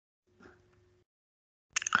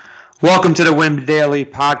Welcome to the Win Daily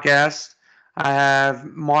podcast. I have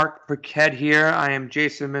Mark Paquette here. I am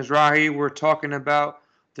Jason Mizrahi. We're talking about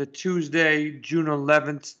the Tuesday, June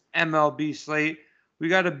 11th MLB slate. We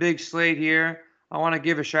got a big slate here. I want to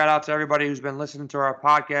give a shout out to everybody who's been listening to our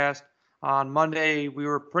podcast. On Monday, we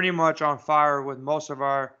were pretty much on fire with most of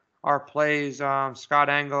our plays. Scott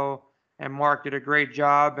Engel and Mark did a great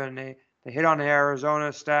job, and they hit on the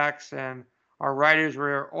Arizona stacks, and our writers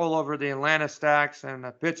were all over the Atlanta stacks and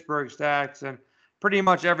the Pittsburgh stacks, and pretty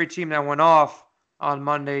much every team that went off on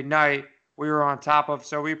Monday night, we were on top of.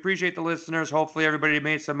 So we appreciate the listeners. Hopefully, everybody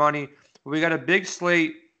made some money. We got a big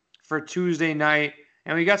slate for Tuesday night,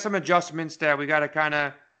 and we got some adjustments that we got to kind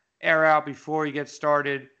of air out before we get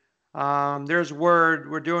started. There's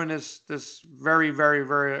word we're doing this very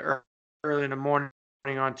early in the morning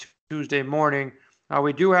on Tuesday morning.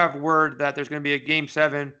 We do have word that there's going to be a game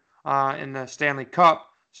 7 in the Stanley Cup.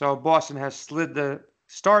 So Boston has slid the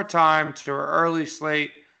start time to our early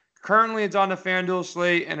slate. Currently, it's on the FanDuel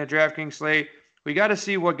slate and the DraftKings slate. We got to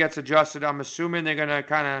see what gets adjusted. I'm assuming they're going to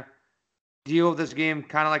kind of deal with this game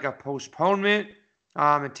kind of like a postponement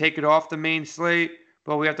and take it off the main slate.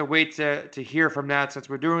 But we have to wait to hear from that since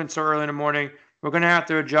we're doing it so early in the morning. We're going to have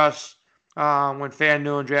to adjust when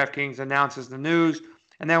FanDuel and DraftKings announces the news.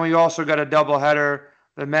 And then we also got a doubleheader.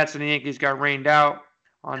 The Mets and the Yankees got rained out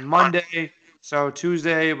on Monday. So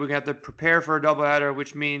Tuesday, we're going to have to prepare for a doubleheader,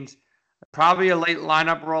 which means probably a late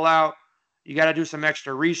lineup rollout. You got to do some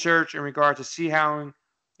extra research in regard to see how,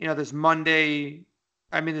 this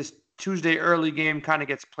Tuesday early game kind of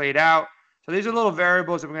gets played out. So these are little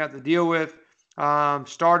variables that we're going to have to deal with.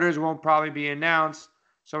 Starters won't probably be announced.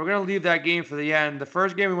 So we're going to leave that game for the end. The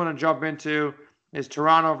first game we want to jump into is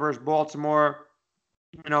Toronto versus Baltimore.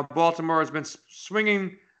 Baltimore has been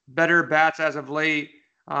swinging better bats as of late.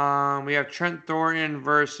 We have Trent Thornton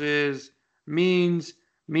versus Means.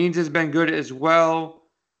 Means has been good as well.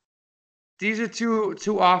 These are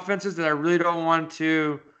two offenses that I really don't want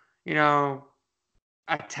to,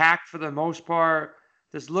 attack for the most part.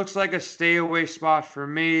 This looks like a stay away spot for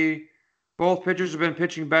me. Both pitchers have been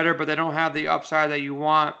pitching better, but they don't have the upside that you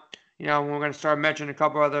want. We're going to start mentioning a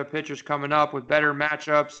couple other pitchers coming up with better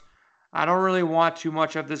matchups. I don't really want too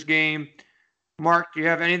much of this game. Mark, do you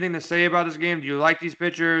have anything to say about this game? Do you like these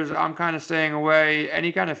pitchers? I'm kind of staying away.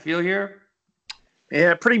 Any kind of feel here?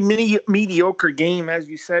 Yeah, pretty mediocre game, as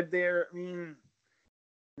you said there. I mean,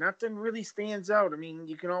 nothing really stands out. I mean,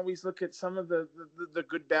 you can always look at some of the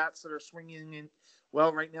good bats that are swinging in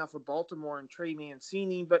well right now for Baltimore and Trey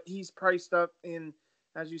Mancini, but he's priced up. And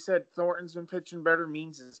as you said, Thornton's been pitching better.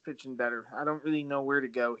 Means is pitching better. I don't really know where to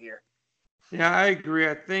go here. Yeah, I agree.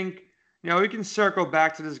 I think, we can circle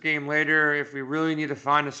back to this game later if we really need to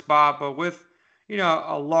find a spot. But with,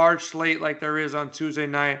 a large slate like there is on Tuesday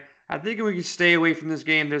night, I think we can stay away from this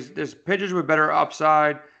game. There's pitchers with better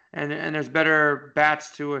upside and there's better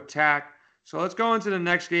bats to attack. So let's go into the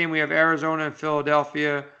next game. We have Arizona and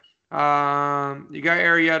Philadelphia. You got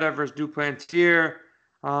Arrieta versus Duplantier.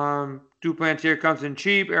 Duplantier comes in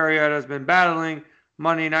cheap. Arrieta has been battling.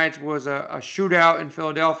 Monday night was a shootout in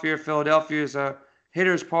Philadelphia. Philadelphia is a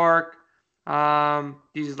hitter's park.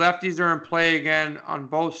 These lefties are in play again on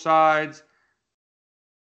both sides.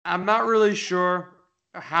 I'm not really sure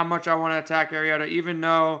how much I want to attack Arrieta, even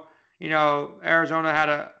though, Arizona had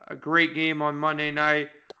a great game on Monday night.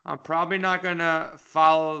 I'm probably not going to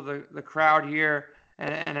follow the crowd here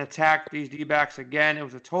and attack these D-backs again. It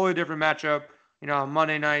was a totally different matchup, on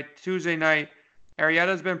Monday night. Tuesday night,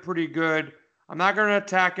 Arrieta's been pretty good. I'm not going to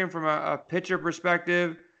attack him from a pitcher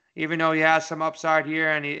perspective, even though he has some upside here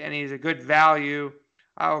and he's a good value.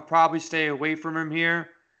 I will probably stay away from him here,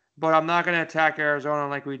 but I'm not going to attack Arizona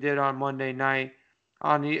like we did on Monday night.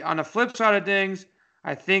 On the flip side of things,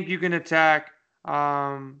 I think you can attack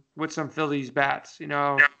with some Phillies bats.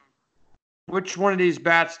 Which one of these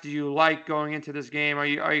bats do you like going into this game? Are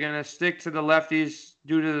you going to stick to the lefties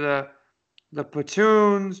due to the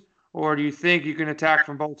platoons, or do you think you can attack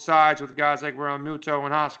from both sides with guys like Realmuto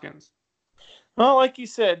and Hoskins? Well, like you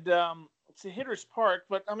said, it's a hitter's park,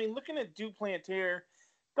 but I mean, looking at Duplantier,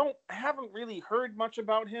 haven't really heard much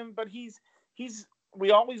about him, but he's.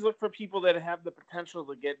 We always look for people that have the potential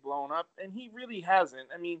to get blown up, and he really hasn't.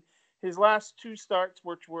 I mean, his last two starts,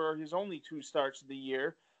 which were his only two starts of the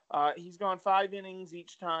year, he's gone 5 innings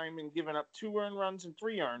each time and given up 2 earned runs and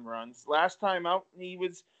 3 earned runs. Last time out, he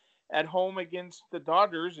was at home against the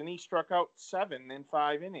Dodgers, and he struck out 7 in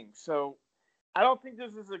 5 innings. So I don't think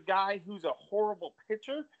this is a guy who's a horrible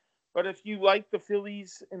pitcher, but if you like the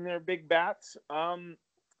Phillies and their big bats,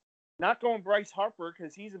 Not going Bryce Harper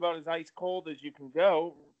because he's about as ice cold as you can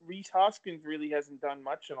go. Rhys Hoskins really hasn't done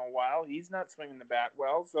much in a while. He's not swinging the bat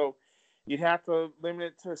well, so you'd have to limit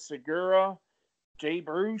it to Segura, Jay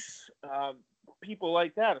Bruce, people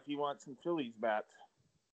like that if you want some Phillies bats.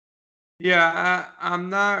 Yeah, I'm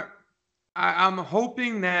not. I'm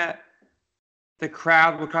hoping that the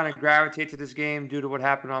crowd will kind of gravitate to this game due to what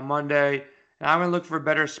happened on Monday. And I'm gonna look for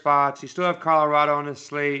better spots. You still have Colorado on the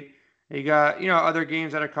slate. You got other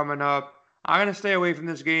games that are coming up. I'm gonna stay away from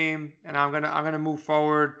this game, and I'm gonna move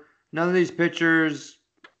forward. None of these pitchers.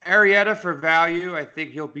 Arrieta for value. I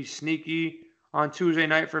think he'll be sneaky on Tuesday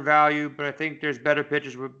night for value, but I think there's better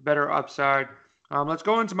pitchers with better upside. Let's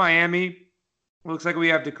go into Miami. Looks like we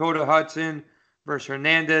have Dakota Hudson versus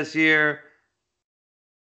Hernandez here.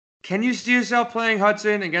 Can you see yourself playing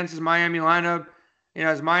Hudson against his Miami lineup?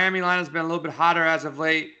 His Miami lineup's been a little bit hotter as of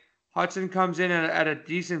late. Hudson comes in at a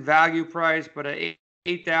decent value price, but at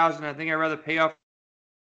 8,000, I think I'd rather pay up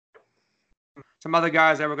some other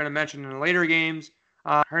guys that we're going to mention in the later games.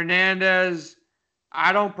 Hernandez,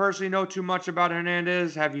 I don't personally know too much about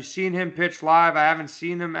Hernandez. Have you seen him pitch live? I haven't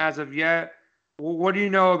seen him as of yet. What do you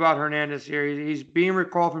know about Hernandez here? He's being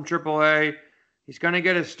recalled from AAA. He's going to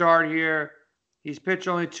get a start here. He's pitched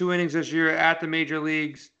only 2 innings this year at the major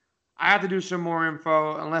leagues. I have to do some more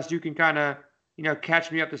info unless you can kind of,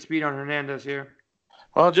 catch me up to speed on Hernandez here.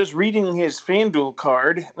 Well, just reading his FanDuel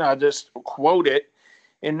card, I'll just quote it.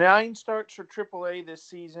 In 9 starts for AAA this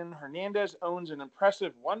season, Hernandez owns an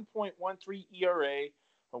impressive 1.13 ERA,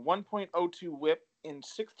 a 1.02 WHIP, in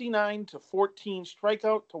 69 to 14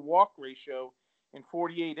 strikeout to walk ratio in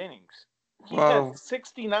 48 innings. He has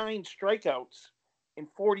 69 strikeouts in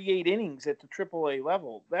 48 innings at the AAA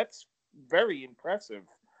level. That's very impressive.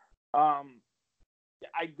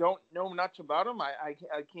 I don't know much about him. I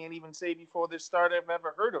can't even say before this start I've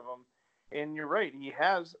ever heard of him. And you're right, he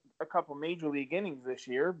has a couple major league innings this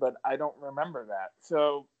year, but I don't remember that.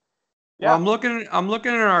 So, yeah. Well, I'm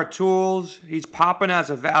looking at our tools. He's popping as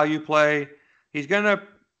a value play. He's gonna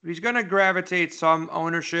gravitate some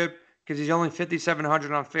ownership because he's only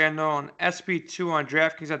 5,700 on FanDuel. On SP2 on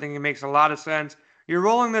DraftKings, I think it makes a lot of sense. You're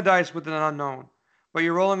rolling the dice with an unknown, but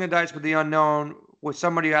you're rolling the dice with the unknown with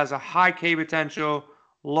somebody who has a high K potential,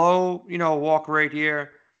 low, walk rate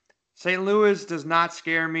here. St. Louis does not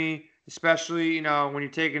scare me, especially, when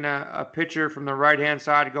you're taking a pitcher from the right-hand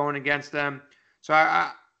side going against them. So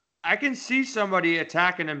I can see somebody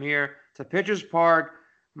attacking him here. It's a pitcher's park.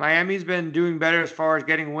 Miami's been doing better as far as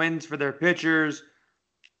getting wins for their pitchers.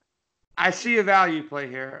 I see a value play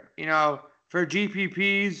here. For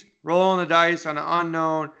GPPs, rolling the dice on an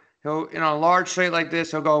unknown. He'll, in a large slate like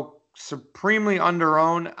this, he'll go supremely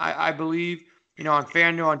under-owned, I believe. On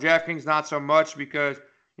FanDuel, on DraftKings, not so much because,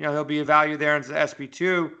 he'll be a value there into the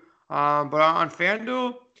SP2. But on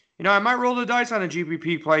FanDuel, I might roll the dice on a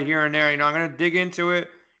GPP play here and there. I'm going to dig into it.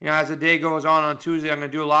 As the day goes on Tuesday, I'm going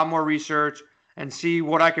to do a lot more research and see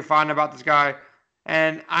what I can find about this guy.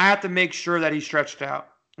 And I have to make sure that he's stretched out.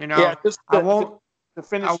 I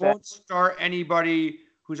won't start anybody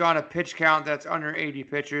who's on a pitch count that's under 80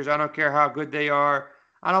 pitchers. I don't care how good they are.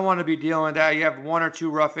 I don't want to be dealing with that. You have 1 or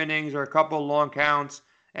 2 rough innings or a couple long counts,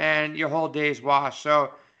 and your whole day's washed.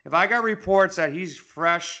 So if I got reports that he's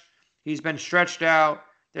fresh, he's been stretched out,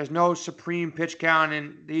 there's no supreme pitch count,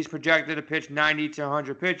 and he's projected to pitch 90 to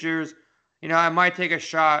 100 pitchers, I might take a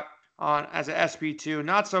shot on as an SP2.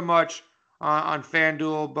 Not so much on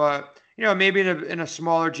FanDuel, but maybe in a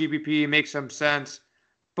smaller GPP makes some sense.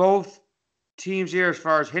 Both teams here, as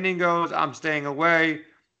far as hitting goes, I'm staying away.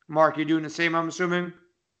 Mark, you doing the same, I'm assuming?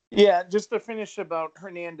 Yeah, just to finish about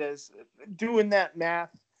Hernandez, doing that math,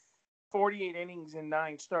 48 innings in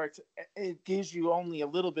 9 starts, it gives you only a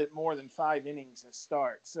little bit more than 5 innings to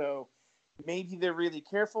start. So maybe they're really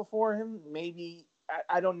careful for him. Maybe,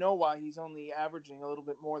 I don't know why he's only averaging a little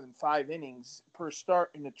bit more than 5 innings per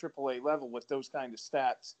start in the AAA level with those kind of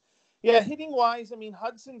stats. Yeah, hitting-wise,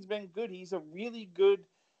 Hudson's been good. He's a really good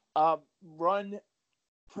run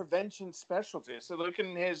prevention specialist. So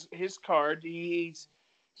looking at his card,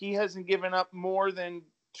 he hasn't given up more than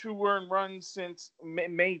 2 earned runs since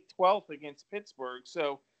May 12th against Pittsburgh.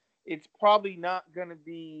 So it's probably not going to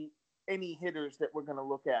be any hitters that we're going to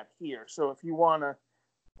look at here. So if you want to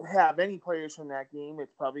have any players from that game,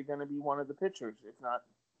 it's probably going to be one of the pitchers, if not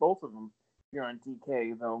both of them. If you're on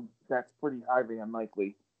DK, though, that's pretty highly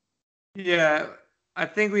unlikely. Yeah, I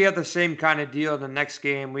think we have the same kind of deal in the next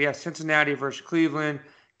game. We have Cincinnati versus Cleveland.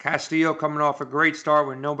 Castillo coming off a great start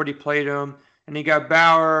when nobody played him. And you got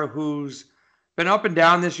Bauer, who's been up and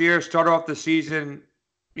down this year, started off the season,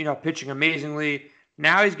 pitching amazingly.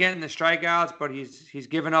 Now he's getting the strikeouts, but he's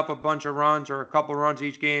given up a bunch of runs or a couple runs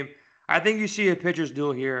each game. I think you see a pitcher's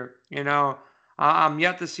duel here. I'm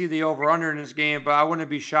yet to see the over/under in this game, but I wouldn't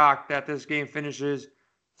be shocked that this game finishes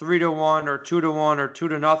 3-1 or 2-1 or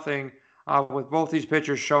 2-0 with both these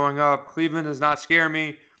pitchers showing up. Cleveland does not scare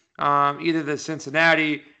me. Either the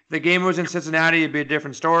Cincinnati. If the game was in Cincinnati, it'd be a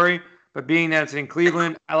different story. But being that it's in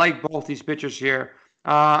Cleveland, I like both these pitchers here.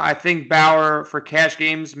 I think Bauer for cash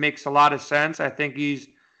games makes a lot of sense. I think he's,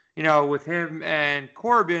 with him and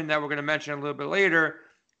Corbin that we're going to mention a little bit later,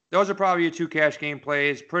 those are probably your two cash game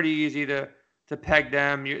plays. Pretty easy to peg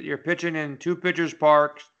them. You're pitching in two pitchers'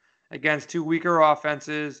 parks against two weaker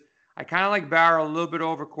offenses. I kind of like Bauer a little bit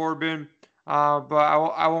over Corbin, but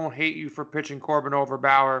I won't hate you for pitching Corbin over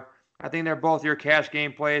Bauer. I think they're both your cash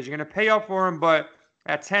game plays. You're going to pay up for them, but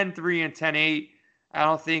at 10-3 and 10-8, I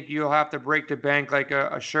don't think you'll have to break the bank like a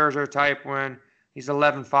Scherzer type when he's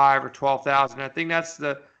 11-5 or 12,000. I think that's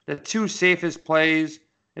the two safest plays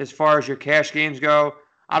as far as your cash games go.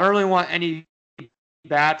 I don't really want any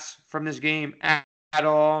bats from this game at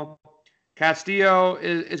all. Castillo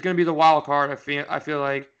is going to be the wild card. I feel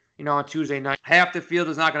like on Tuesday night, half the field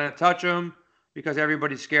is not going to touch him because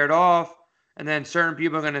everybody's scared off, and then certain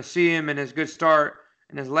people are going to see him in his good start,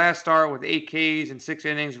 in his last start with 8 Ks and 6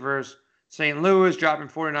 innings versus St. Louis, dropping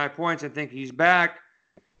 49 points. I think he's back.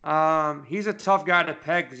 He's a tough guy to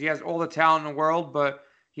peg because he has all the talent in the world, but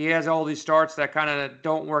he has all these starts that kind of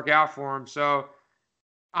don't work out for him. So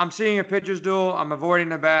I'm seeing a pitcher's duel. I'm avoiding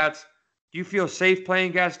the bats. Do you feel safe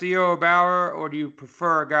playing Castillo or Bauer, or do you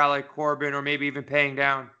prefer a guy like Corbin or maybe even paying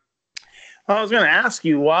down? I was going to ask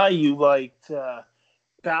you why you liked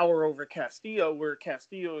Bauer over Castillo, where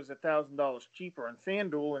Castillo is $1,000 cheaper on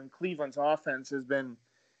FanDuel, and Cleveland's offense has been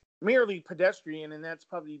merely pedestrian, and that's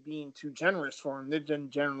probably being too generous for him. They've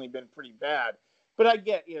generally been pretty bad. But I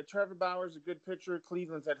get, Trevor Bauer's a good pitcher.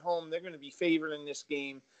 Cleveland's at home. They're going to be favored in this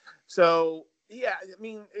game. So, yeah, I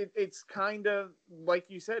mean, it's kind of like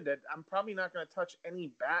you said, that I'm probably not going to touch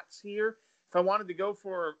any bats here. If I wanted to go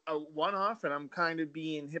for a one-off, and I'm kind of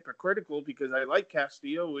being hypocritical because I like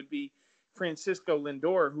Castillo, it would be Francisco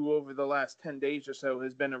Lindor, who over the last 10 days or so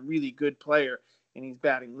has been a really good player, and he's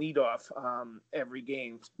batting leadoff every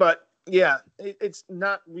game. But, yeah, it's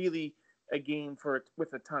not really a game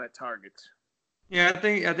with a ton of targets. Yeah, I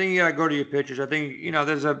think you gotta go to your pitchers. I think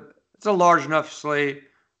it's a large enough slate.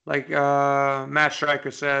 Like Matt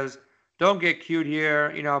Stryker says, don't get cute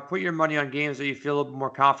here. Put your money on games that you feel a little bit more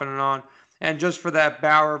confident on. And just for that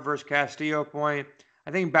Bauer versus Castillo point,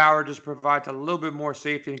 I think Bauer just provides a little bit more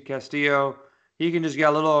safety than Castillo. He can just get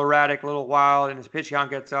a little erratic, a little wild, and his pitch count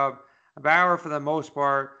gets up. Bauer, for the most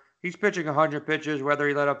part, he's pitching 100 pitches, whether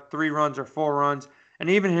he let up 3 runs or 4 runs. And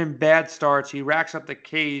even in bad starts, he racks up the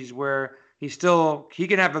Ks where he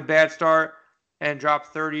can have a bad start and drop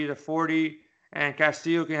 30 to 40, and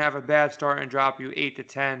Castillo can have a bad start and drop you 8 to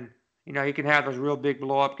 10. He can have those real big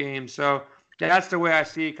blow-up games. So that's the way I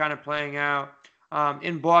see it kind of playing out.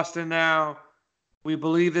 In Boston now, we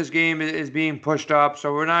believe this game is being pushed up,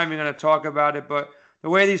 so we're not even going to talk about it. But the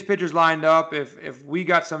way these pitchers lined up, if we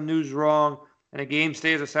got some news wrong and a game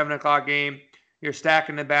stays a 7 o'clock game, you're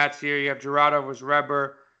stacking the bats here. You have Gerardo versus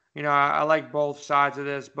Reber. I like both sides of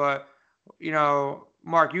this, but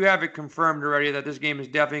Mark, you have it confirmed already that this game is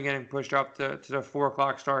definitely getting pushed up to the 4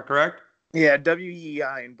 o'clock start, correct? Yeah,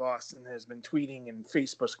 WEI in Boston has been tweeting and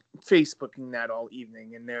Facebooking that all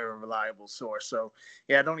evening, and they're a reliable source. So,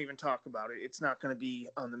 yeah, don't even talk about it. It's not going to be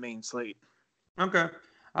on the main slate. Okay.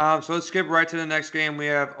 So let's skip right to the next game. We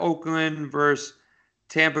have Oakland versus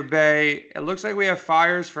Tampa Bay. It looks like we have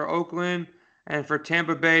fires for Oakland, and for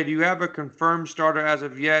Tampa Bay, do you have a confirmed starter as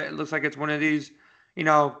of yet? It looks like it's one of these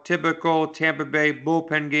typical Tampa Bay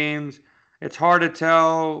bullpen games. It's hard to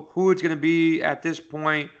tell who it's going to be at this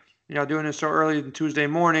point, doing this so early in Tuesday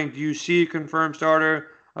morning. Do you see a confirmed starter?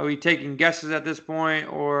 Are we taking guesses at this point,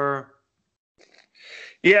 or?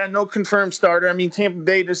 Yeah, no confirmed starter. I mean, Tampa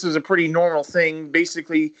Bay, this is a pretty normal thing.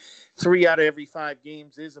 Basically, 3 out of every 5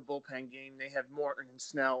 games is a bullpen game. They have Morton and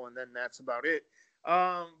Snell, and then that's about it.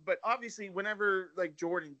 But obviously, whenever like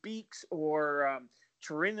Jordan Beeks or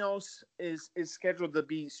Chirinos is scheduled to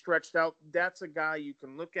be stretched out, that's a guy you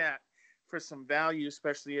can look at for some value,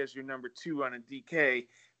 especially as your number 2 on a DK.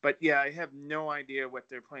 But yeah, I have no idea what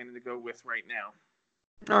they're planning to go with right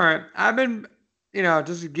now. All right. I've been,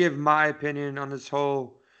 just to give my opinion on this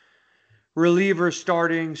whole reliever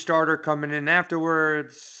starter coming in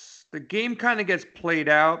afterwards. The game kind of gets played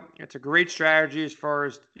out. It's a great strategy as far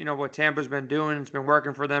as, what Tampa's been doing. It's been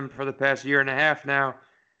working for them for the past year and a half now.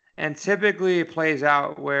 And typically it plays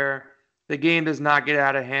out where the game does not get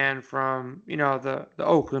out of hand from, the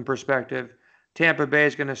Oakland perspective. Tampa Bay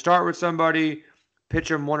is going to start with somebody, pitch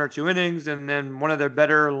him 1 or 2 innings, and then one of their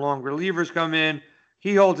better long relievers come in.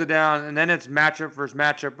 He holds it down, and then it's matchup versus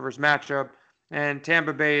matchup versus matchup. And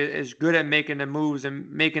Tampa Bay is good at making the moves and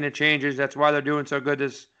making the changes. That's why they're doing so good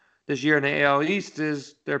this year in the AL East.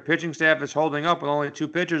 Is their pitching staff is holding up with only 2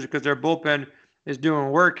 pitchers because their bullpen is doing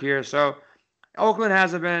work here. So Oakland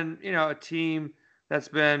hasn't been, a team that's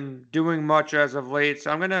been doing much as of late.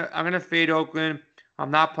 So I'm gonna fade Oakland. I'm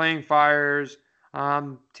not playing Fires.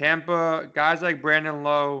 Tampa guys like Brandon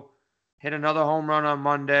Lowe hit another home run on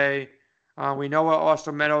Monday. We know what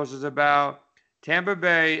Austin Meadows is about. Tampa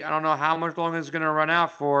Bay, I don't know how much longer it's going to run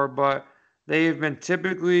out for, but they've been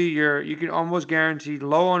typically you can almost guarantee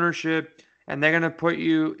low ownership, and they're going to put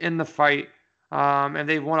you in the fight. And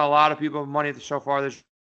they've won a lot of people money so far this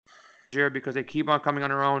year because they keep on coming on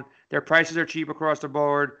their own. Their prices are cheap across the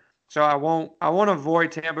board, so I won't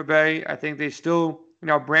avoid Tampa Bay. I think they still,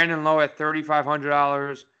 Brandon Lowe at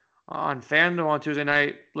 $3,500 on FanDuel on Tuesday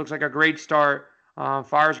night looks like a great start.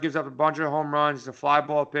 Fires gives up a bunch of home runs. He's a fly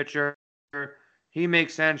ball pitcher. He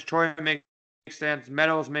makes sense. Troy makes sense.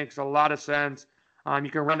 Meadows makes a lot of sense.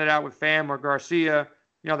 You can run it out with Pham or Garcia.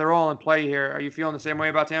 They're all in play here. Are you feeling the same way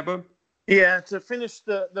about Tampa? Yeah, to finish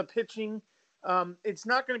the pitching, it's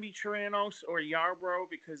not going to be Chirinos or Yarbrough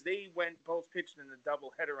because they both pitched in the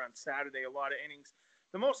doubleheader on Saturday, a lot of innings.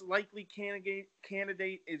 The most likely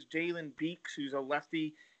candidate is Jalen Beeks, who's a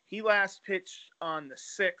lefty. He last pitched on the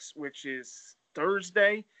 6th, which is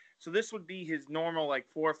Thursday. So this would be his normal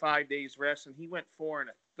 4 or 5 days rest, and he went 4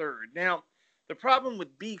 1/3. Now, the problem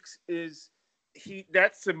with Beeks is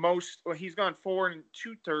that's the most. Well, he's gone 4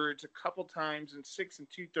 2/3 a couple times and 6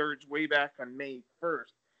 2/3 way back on May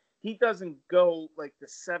 1st. He doesn't go the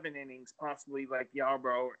 7 innings, possibly like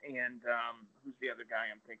Yarbrough and who's the other guy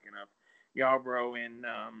I'm thinking of? Yarbrough and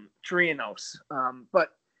Chirinos.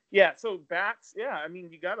 But yeah, so bats. Yeah, I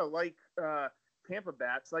mean you gotta like. Tampa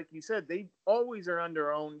bats, like you said, they always are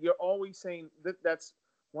under own. You're always saying that's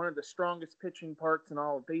one of the strongest pitching parks in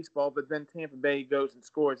all of baseball, but then Tampa Bay goes and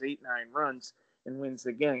scores 8-9 runs and wins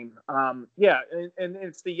the game. Yeah, and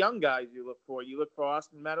it's the young guys you look for. You look for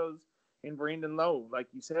Austin Meadows and Brandon Lowe. Like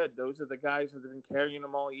you said, those are the guys that have been carrying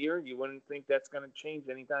them all year. You wouldn't think that's going to change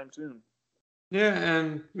anytime soon. Yeah,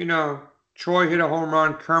 and Troy hit a home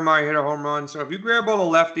run, Kiermaier hit a home run. So if you grab all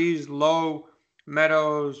the lefties, Lowe,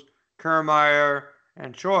 Meadows, Kiermaier,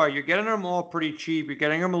 and Troy, you're getting them all pretty cheap. You're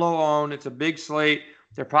getting them low owned. It's a big slate.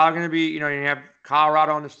 They're probably going to be, you have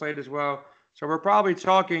Colorado on the slate as well. So we're probably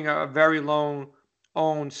talking a very low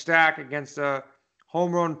owned stack against a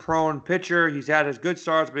home run prone pitcher. He's had his good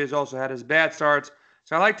starts, but he's also had his bad starts.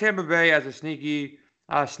 So I like Tampa Bay as a sneaky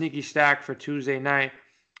stack for Tuesday night.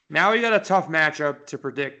 Now we got a tough matchup to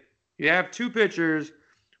predict. You have 2 pitchers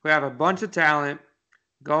who have a bunch of talent.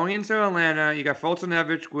 Going into Atlanta, you got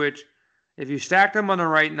Foltynewicz, which, if you stack them on the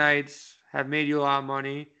right nights, have made you a lot of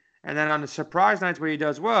money. And then on the surprise nights where he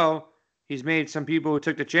does well, he's made some people who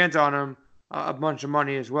took the chance on him a bunch of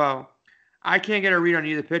money as well. I can't get a read on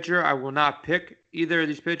either pitcher. I will not pick either of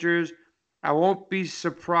these pitchers. I won't be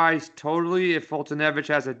surprised totally if Foltynewicz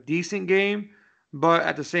has a decent game, but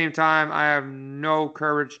at the same time, I have no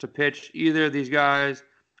courage to pitch either of these guys.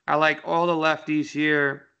 I like all the lefties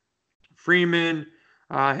here. Freeman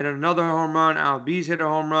hit another home run. Albies hit a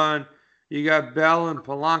home run. You got Bell and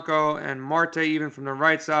Polanco and Marte even from the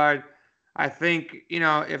right side. I think,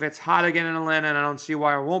 if it's hot again in Atlanta, and I don't see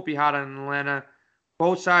why it won't be hot in Atlanta,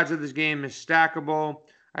 both sides of this game is stackable.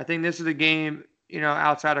 I think this is a game,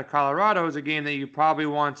 outside of Colorado, is a game that you probably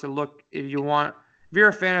want to look if you're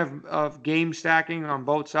a fan of game stacking on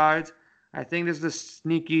both sides. I think this is a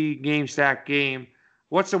sneaky game stack game.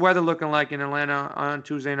 What's the weather looking like in Atlanta on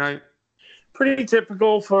Tuesday night? Pretty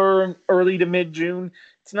typical for early to mid-June.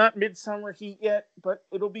 It's not midsummer heat yet, but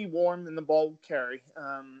it'll be warm and the ball will carry.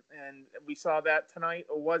 And we saw that tonight.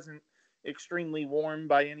 It wasn't extremely warm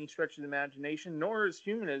by any stretch of the imagination, nor as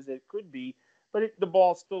humid as it could be, but the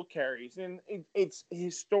ball still carries. And it's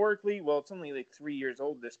historically, well, it's only 3 years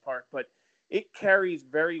old, this park, but it carries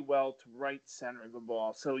very well to right center of the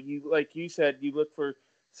ball. So like you said, you look for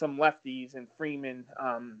some lefties, and Freeman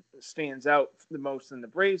stands out the most in the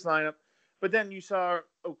Braves lineup. But then you saw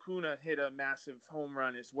Acuna hit a massive home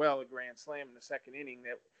run as well, a grand slam in the second inning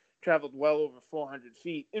that traveled well over 400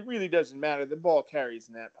 feet. It really doesn't matter. The ball carries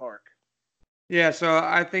in that park. Yeah, so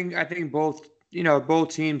I think both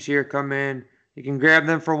teams here come in. You can grab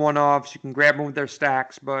them for one-offs. You can grab them with their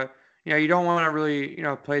stacks, but you don't want to really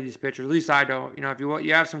play these pitchers. At least I don't. If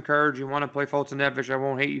you have some courage, you want to play Foltynewicz, I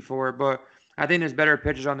won't hate you for it. But I think there's better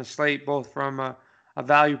pitchers on the slate, both from a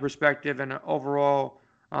value perspective and an overall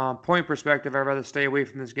point perspective. I'd rather stay away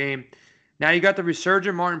from this game. Now you got the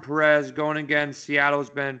resurgent Martin Perez going against Seattle's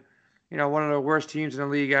been, one of the worst teams in the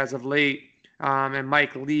league as of late, and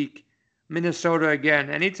Mike Leake. Minnesota again.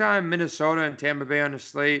 Anytime Minnesota and Tampa Bay on the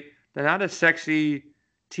slate, they're not a sexy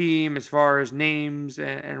team as far as names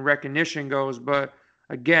and recognition goes, but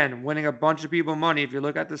again, winning a bunch of people money. If you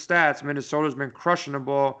look at the stats, Minnesota's been crushing the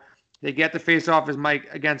ball. They get the face off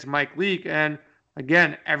against Mike Leake, and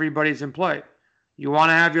again, everybody's in play. You want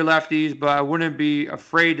to have your lefties, but I wouldn't be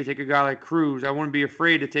afraid to take a guy like Cruz. I wouldn't be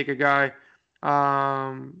afraid to take a guy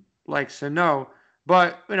like Sano.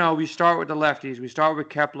 But, we start with the lefties. We start with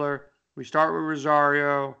Kepler. We start with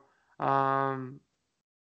Rosario.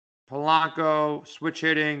 Polanco, switch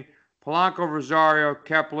hitting. Polanco, Rosario,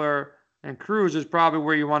 Kepler, and Cruz is probably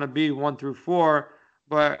where you want to be 1 through 4.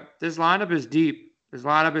 But this lineup is deep. This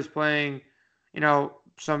lineup is playing,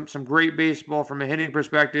 some great baseball from a hitting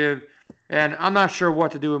perspective. And I'm not sure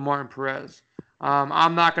what to do with Martin Perez.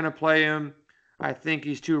 I'm not going to play him. I think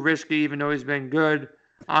he's too risky, even though he's been good.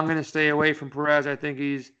 I'm going to stay away from Perez. I think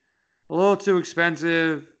he's a little too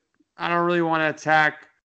expensive. I don't really want to attack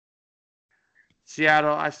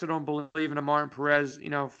Seattle. I still don't believe in the Martin Perez,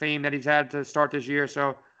 fame that he's had to start this year.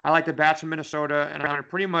 So I like the bats from Minnesota, and I'm going to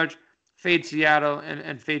pretty much fade Seattle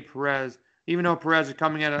and fade Perez. Even though Perez is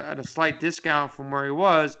coming at a slight discount from where he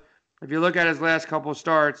was, if you look at his last couple of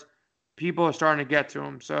starts, people are starting to get to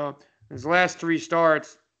him. So his last 3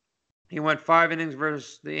 starts, he went 5 innings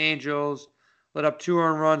versus the Angels, let up 2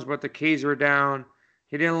 earned runs, but the K's were down.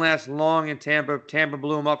 He didn't last long in Tampa. Tampa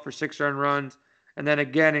blew him up for 6 earned runs. And then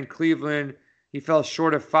again in Cleveland, he fell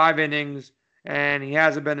short of 5 innings, and he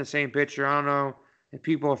hasn't been the same pitcher. I don't know if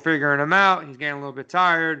people are figuring him out. He's getting a little bit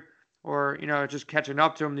tired, or, just catching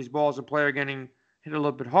up to him. These balls in play are getting hit a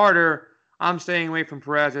little bit harder. I'm staying away from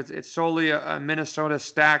Perez. It's solely a Minnesota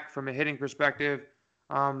stack from a hitting perspective.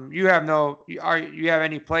 You have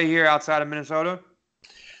any play here outside of Minnesota?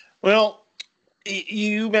 Well,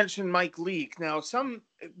 you mentioned Mike Leake. Now, some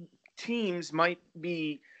teams might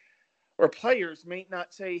be, or players may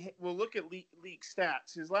not say, hey, well, look at Leake's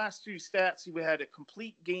stats. His last 2 stats, he had a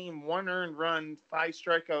complete game, 1 earned run, 5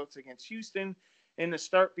 strikeouts against Houston. In the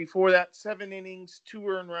start before that, 7 innings, 2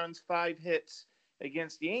 earned runs, 5 hits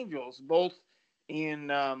against the Angels, both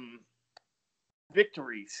in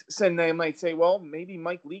victories. So they might say, well, maybe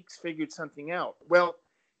Mike Leake's figured something out. Well,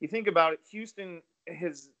 you think about it, Houston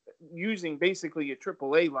is using basically a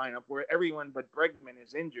AAA lineup where everyone but Bregman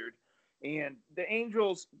is injured. And the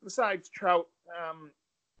Angels, besides Trout,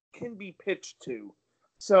 can be pitched to.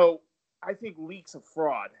 So I think Leake's a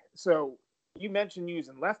fraud. So you mentioned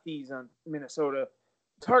using lefties on Minnesota.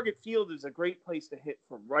 Target field is a great place to hit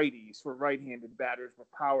for righties, for right-handed batters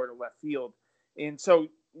with power to left field. And so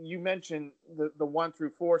you mentioned the 1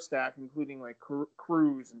 through 4 stack, including like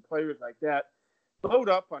Cruz and players like that. Load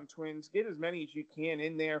up on Twins. Get as many as you can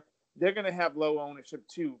in there. They're going to have low ownership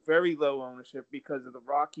too, very low ownership because of the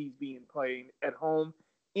Rockies being playing at home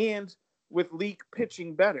and with Leake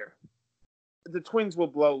pitching better. The Twins will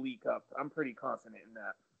blow Leake up. I'm pretty confident in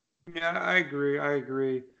that. Yeah, I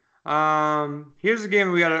agree. Here's a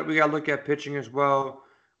game we gotta look at pitching as well.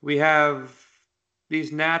 We have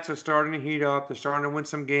these Nats are starting to heat up. They're starting to win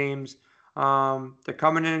some games. They're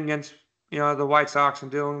coming in against the White Sox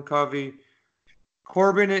and Dylan Covey.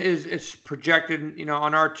 Corbin is projected,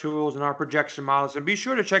 on our tools and our projection models. And be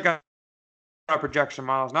sure to check out our projection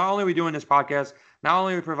models. Not only are we doing this podcast, not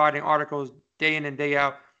only are we providing articles day in and day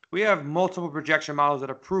out, we have multiple projection models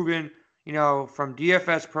that are proven, from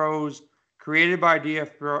DFS pros, created by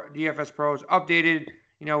DFS pros, updated,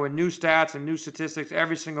 with new stats and new statistics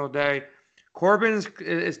every single day. Corbin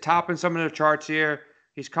is topping some of the charts here.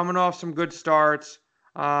 He's coming off some good starts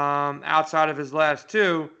outside of his last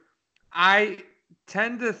 2. I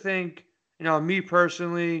tend to think, me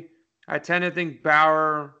personally, I tend to think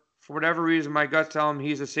Bauer, for whatever reason, my gut's telling him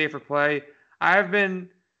he's a safer play. I've had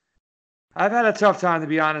a tough time, to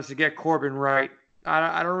be honest, to get Corbin right.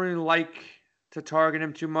 I don't really like to target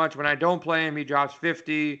him too much. When I don't play him, he drops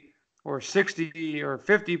 50 or 60 or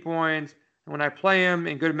 50 points. And when I play him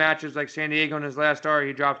in good matches like San Diego in his last start,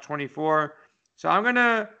 he drops 24. So I'm going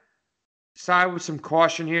to side with some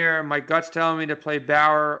caution here. My gut's telling me to play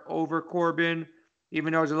Bauer over Corbin,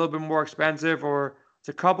 even though it's a little bit more expensive, or it's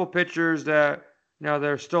a couple pitchers that,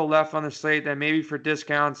 they're still left on the slate that maybe for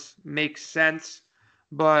discounts makes sense.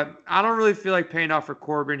 But I don't really feel like paying off for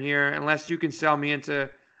Corbin here unless you can sell me into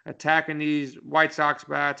attacking these White Sox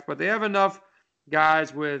bats. But they have enough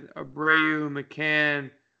guys with Abreu,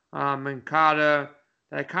 McCann, Mancada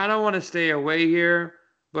that I kind of want to stay away here.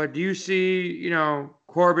 But do you see,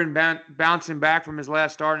 Corbin bouncing back from his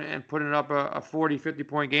last start and putting up a 40,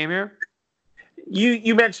 50-point game here?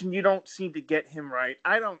 You mentioned you don't seem to get him right.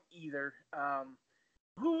 I don't either.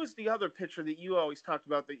 Who was the other pitcher that you always talked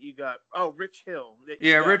about that you got? Oh, Rich Hill.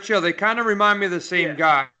 Yeah, Rich Hill. They kind of remind me of the same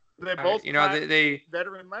guy. They're both You know, they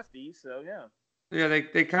veteran lefties, so yeah. Yeah,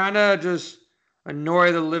 they kind of just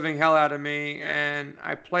annoy the living hell out of me, and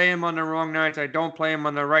I play him on the wrong nights. I don't play him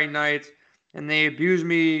on the right nights, and they abuse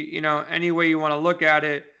me, any way you want to look at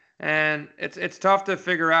it, and it's tough to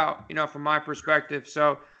figure out, from my perspective.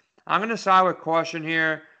 So I'm gonna side with caution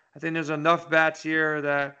here. I think there's enough bats here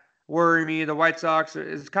that worry me. The White Sox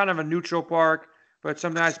is kind of a neutral park, but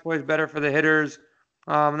sometimes plays better for the hitters.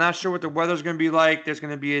 I'm not sure what the weather's going to be like. There's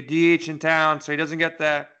going to be a DH in town, so he doesn't get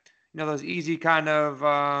that those easy kind of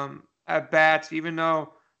at bats, even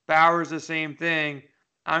though Bauer's the same thing.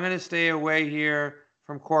 I'm going to stay away here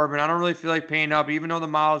from Corbin. I don't really feel like paying up, even though the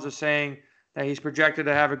models are saying that he's projected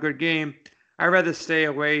to have a good game. I'd rather stay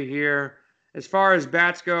away here. As far as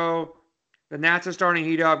bats go, the Nats are starting to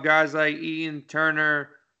heat up. Guys like Eaton, Turner,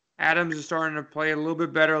 Adams is starting to play a little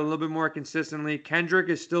bit better, a little bit more consistently. Kendrick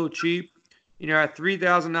is still cheap. At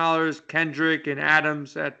 $3,000, Kendrick and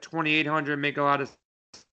Adams at $2,800 make a lot of sense.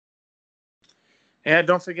 Yeah,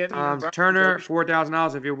 don't forget Turner,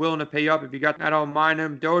 $4,000 if you're willing to pay up. If you got, I don't mind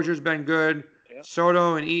him. Dozier's been good. Yep.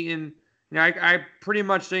 Soto and Eaton. I pretty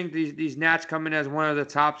much think these Nats come in as one of the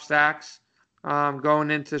top stacks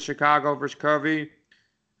going into Chicago versus Covey.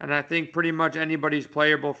 And I think pretty much anybody's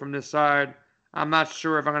playable from this side. I'm not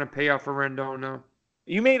sure if I'm going to pay up for Rendon, though.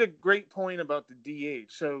 You made a great point about the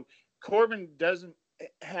DH. So Corbin doesn't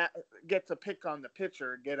get to pick on the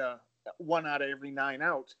pitcher, get a 1 out of every 9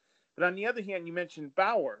 outs. But on the other hand, you mentioned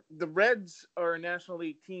Bauer. The Reds are a National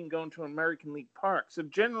League team going to an American League park. So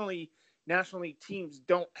generally, National League teams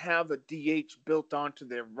don't have a DH built onto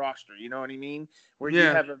their roster. You know what I mean? Where you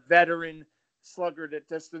have a veteran slugger that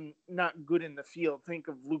just not good in the field. Think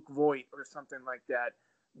of Luke Voigt or something like that.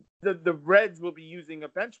 The Reds will be using a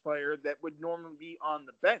bench player that would normally be on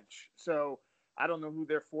the bench. So I don't know who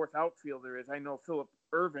their fourth outfielder is. I know Phillip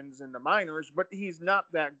Ervin's in the minors, but he's not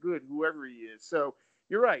that good, whoever he is. So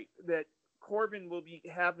you're right that Corbin will be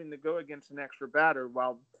having to go against an extra batter,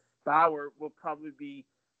 while Bauer will probably be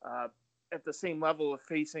at the same level of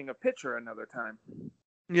facing a pitcher another time.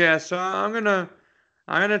 Yeah, so I'm gonna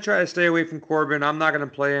try to stay away from Corbin. I'm not gonna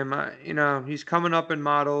play him. He's coming up in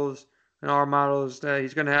models and our models that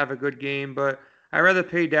he's gonna have a good game, but I'd rather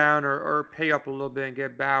pay down or pay up a little bit and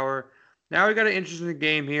get Bauer. Now we got an interesting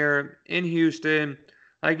game here in Houston.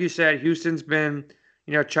 Like you said, Houston's been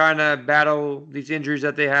trying to battle these injuries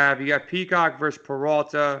that they have. You got Peacock versus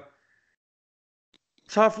Peralta.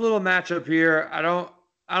 Tough little matchup here. I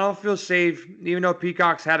don't feel safe, even though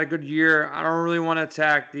Peacock's had a good year. I don't really want to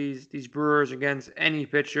attack these Brewers against any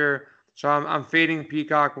pitcher. So I'm fading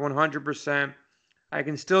Peacock 100%. I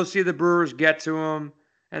can still see the Brewers get to him.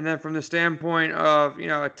 And then from the standpoint of,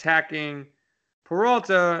 attacking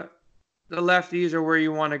Peralta, the lefties are where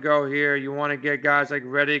you want to go here. You want to get guys like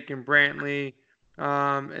Reddick and Brantley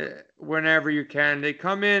whenever you can. They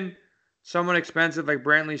come in somewhat expensive, like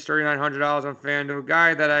Brantley's $3,900 on FanDuel. A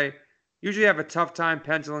guy that I usually have a tough time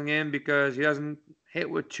penciling in because he doesn't hit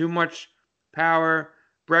with too much power.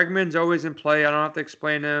 Bregman's always in play. I don't have to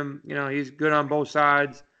explain him. He's good on both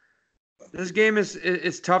sides. This game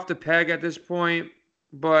is tough to peg at this point,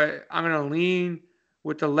 but I'm going to lean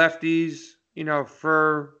with the lefties,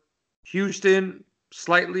 for Houston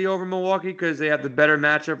slightly over Milwaukee because they have the better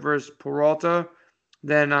matchup versus Peralta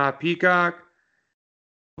than Peacock.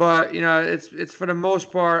 But, it's for the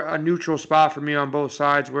most part a neutral spot for me on both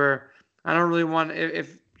sides where I don't really want –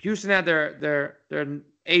 if Houston had their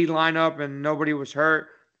A lineup and nobody was hurt,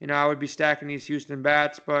 I would be stacking these Houston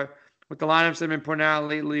bats. But with the lineups they've been putting out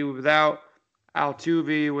lately without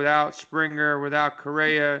Altuve, without Springer, without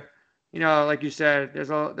Correa, like you said, there's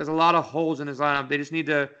a lot of holes in his lineup. They just need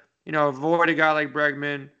to, avoid a guy like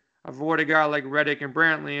Bregman, avoid a guy like Reddick and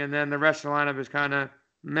Brantley, and then the rest of the lineup is kind of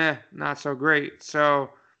meh, not so great.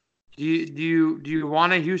 So do you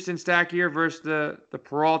want a Houston stack here versus the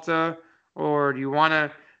Peralta, or do you want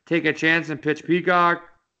to take a chance and pitch Peacock?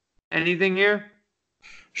 Anything here?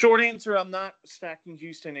 Short answer, I'm not stacking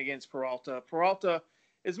Houston against Peralta. Peralta,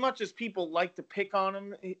 as much as people like to pick on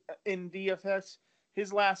him in DFS,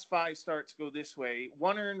 his last 5 starts go this way: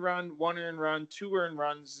 1 earned run, 1 earned run, 2 earned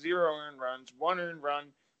runs, 0 earned runs, 1 earned run,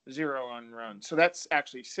 0 earned run. So that's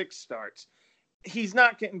actually 6 starts. He's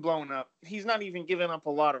not getting blown up. He's not even giving up a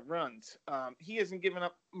lot of runs. He hasn't given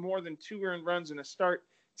up more than 2 earned runs in a start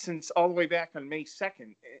since all the way back on May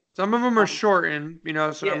 2nd. Some of them are shortened,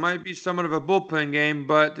 so it might be somewhat of a bullpen game,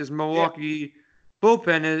 but this Milwaukee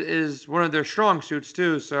bullpen is one of their strong suits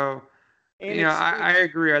too. So And it's I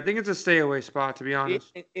agree. I think it's a stay away spot, to be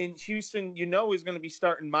honest. in Houston, is going to be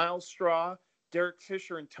starting Miles Straw, Derek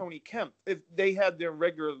Fisher, and Tony Kemp. If they had their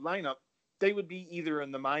regular lineup, they would be either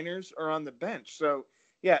in the minors or on the bench. So,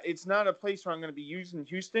 yeah, it's not a place where I'm going to be using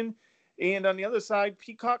Houston. And on the other side,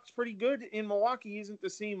 Peacock's pretty good. In Milwaukee isn't the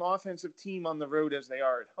same offensive team on the road as they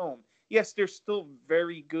are at home. Yes, they're still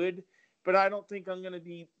very good, but I don't think I'm going to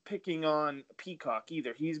be picking on Peacock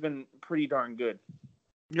either. He's been pretty darn good.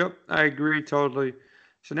 Yep, I agree totally.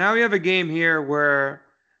 So now we have a game here where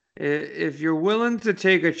if you're willing to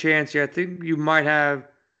take a chance here, I think you might have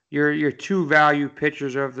your two value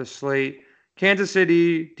pitchers of the slate. Kansas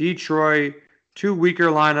City, Detroit, two weaker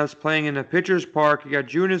lineups playing in the pitcher's park. You got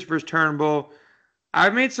Junis versus Turnbull.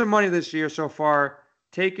 I've made some money this year so far,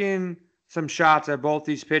 taking some shots at both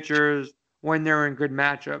these pitchers when they're in good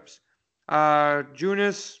matchups.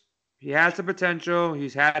 Junis, he has the potential.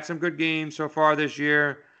 He's had some good games so far this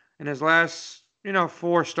year. In his last,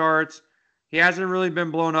 four starts, he hasn't really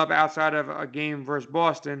been blown up outside of a game versus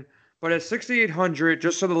Boston. But at 6,800,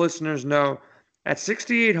 just so the listeners know, at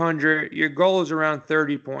 6,800, your goal is around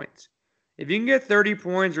 30 points. If you can get 30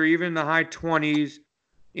 points or even in the high 20s,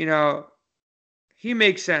 you know, he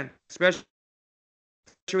makes sense, especially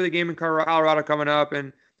with the game in Colorado coming up,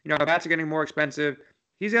 and bats are getting more expensive.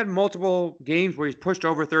 He's had multiple games where he's pushed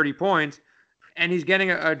over 30 points, and he's getting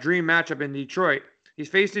a dream matchup in Detroit. He's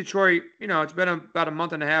faced Detroit. It's been about a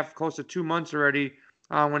month and a half, close to 2 months already.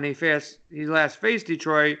 When he last faced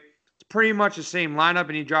Detroit, it's pretty much the same lineup,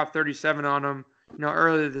 and he dropped 37 on them.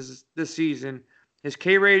 Earlier this season. His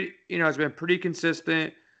K rate, has been pretty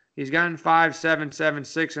consistent. He's gotten 5, 7, 7,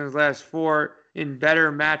 6 in his last four in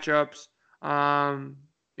better matchups,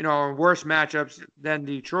 or worse matchups than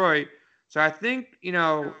Detroit. So I think,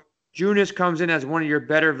 Junis comes in as one of your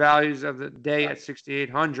better values of the day at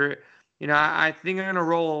 6,800. I think I'm going to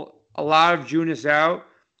roll a lot of Junis out,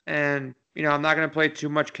 and, I'm not going to play too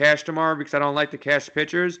much cash tomorrow because I don't like the cash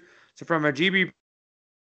pitchers. So from a GBP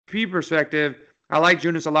perspective, I like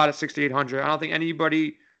Junis a lot at 6,800. I don't think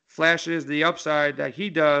anybody flashes the upside that he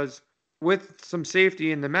does with some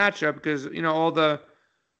safety in the matchup because, all the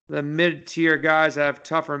mid-tier guys have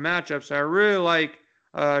tougher matchups. So I really like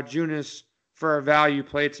Junis for a value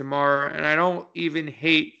play tomorrow. And I don't even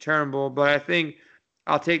hate Turnbull, but I think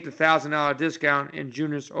I'll take the $1,000 discount in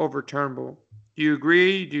Junis over Turnbull. Do you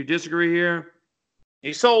agree? Do you disagree here?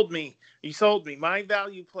 You sold me. My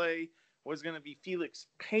value play was going to be Felix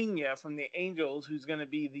Pena from the Angels, who's going to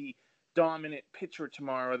be the dominant pitcher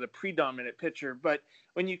tomorrow, the predominant pitcher. But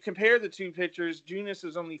when you compare the two pitchers, Junis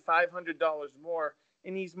is only $500 more,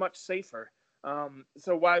 and he's much safer.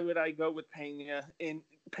 So why would I go with Pena? And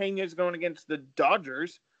Pena's going against the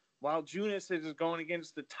Dodgers, while Junis is going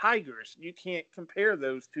against the Tigers. You can't compare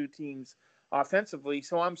those two teams offensively.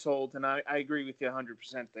 So I'm sold, and I agree with you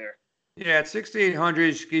 100% there. Yeah, at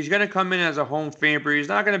 6,800, he's going to come in as a home favorite. He's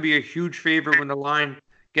not going to be a huge favorite when the line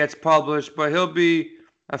gets published, but he'll be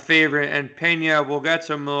a favorite. And Pena, we'll get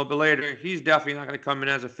to him a little bit later. He's definitely not going to come in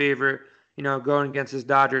as a favorite, going against his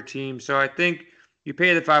Dodger team. So I think you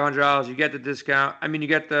pay the $500, you get the discount. I mean, you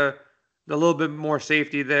get the little bit more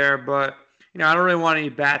safety there, but I don't really want any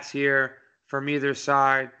bats here from either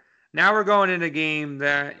side. Now we're going in a game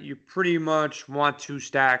that you pretty much want to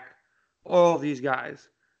stack all these guys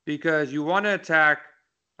because you want to attack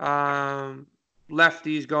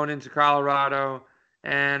lefties going into Colorado,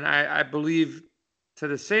 and I believe to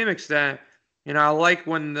the same extent, I like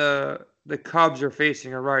when the Cubs are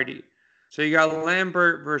facing a righty. So you got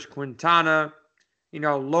Lambert versus Quintana.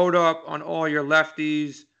 Load up on all your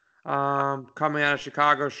lefties coming out of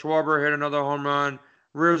Chicago. Schwarber hit another home run.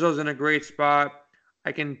 Rizzo's in a great spot.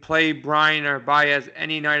 I can play Bryant or Baez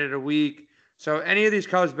any night of the week. So any of these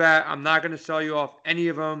Cubs bat, I'm not going to sell you off any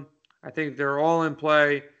of them. I think they're all in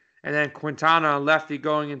play. And then Quintana, lefty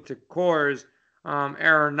going into Coors.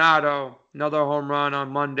 Arenado, another home run on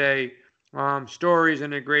Monday. Story's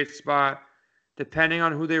in a great spot. Depending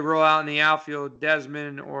on who they roll out in the outfield,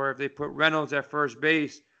 Desmond, or if they put Reynolds at first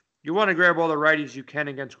base, you want to grab all the righties you can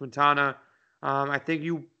against Quintana. I think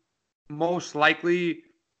you most likely,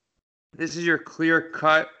 this is your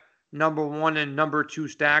clear-cut number one and number two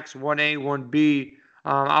stacks, 1A, 1B.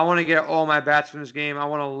 I want to get all my bats from this game. I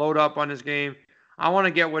want to load up on this game. I want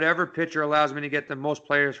to get whatever pitcher allows me to get the most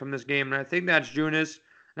players from this game. And I think that's Junis,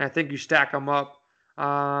 and I think you stack them up.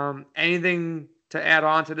 Anything to add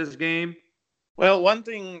on to this game? Well, one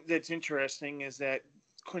thing that's interesting is that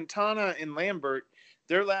Quintana and Lambert,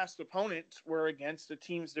 their last opponents were against the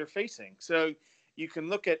teams they're facing. So you can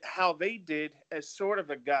look at how they did as sort of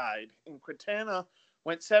a guide. And Quintana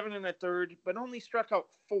went 7 1/3, but only struck out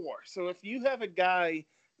 4. So if you have a guy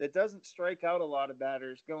that doesn't strike out a lot of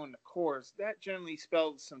batters going to Coors, that generally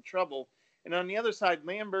spells some trouble. And on the other side,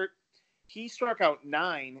 Lambert, he struck out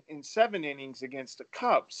 9 in 7 innings against the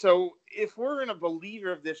Cubs. So if we're in a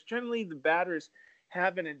believer of this, generally the batters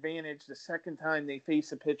have an advantage the second time they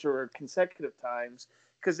face a pitcher or consecutive times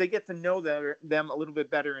because they get to know them a little bit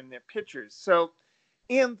better in their pitchers. So,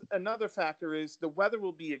 and another factor is the weather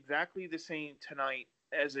will be exactly the same tonight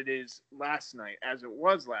as it was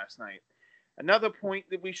last night. Another point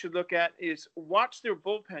that we should look at is watch their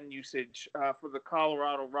bullpen usage for the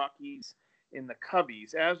Colorado Rockies and the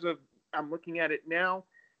Cubbies. As of I'm looking at it now,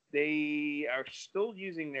 they are still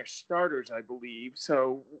using their starters, I believe.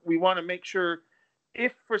 So we want to make sure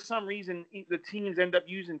if for some reason the teams end up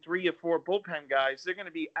using 3 or 4 bullpen guys, they're going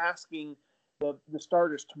to be asking the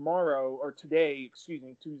starters Tuesday,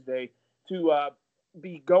 to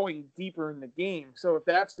be going deeper in the game. So if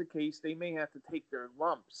that's the case, they may have to take their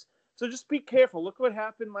lumps. So just be careful. Look what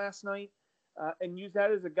happened last night and use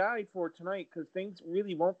that as a guide for tonight because things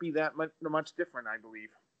really won't be that much different, I believe.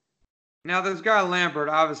 Now, this guy Lambert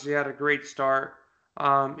obviously had a great start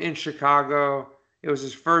in Chicago. It was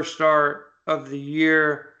his first start of the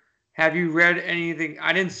year. Have you read anything?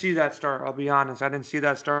 I didn't see that start. I'll be honest. I didn't see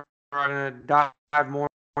that start. I'm going to dive more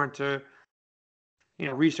into,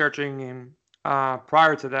 researching and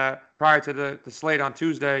prior to the slate on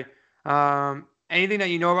Tuesday. Anything that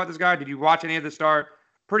you know about this guy? Did you watch any of the start?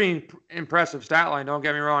 Pretty impressive stat line. Don't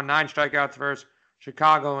get me wrong. 9 strikeouts versus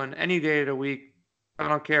Chicago and any day of the week. I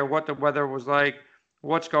don't care what the weather was like,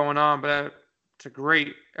 what's going on, but it's a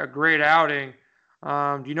great outing.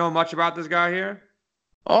 Do you know much about this guy here?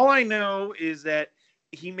 All I know is that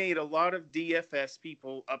he made a lot of DFS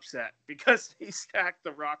people upset because they stacked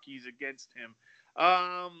the Rockies against him.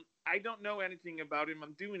 I don't know anything about him.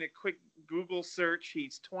 I'm doing a quick Google search.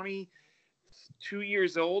 He's 22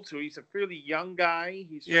 years old, so he's a fairly young guy.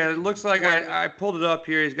 It looks like I pulled it up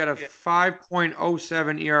here. He's got a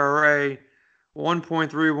 5.07 ERA,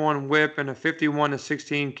 1.31 WHIP, and a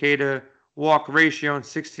 51-16 K to walk ratio in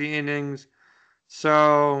 60 innings.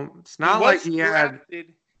 So it's not like he had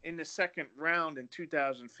in the second round in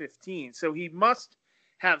 2015. So he must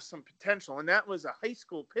have some potential, and that was a high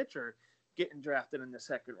school pitcher getting drafted in the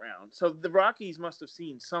second round. So the Rockies must have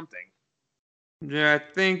seen something. Yeah,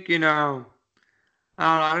 I think, I don't know.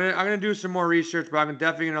 I'm going to do some more research, but I'm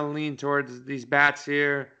definitely going to lean towards these bats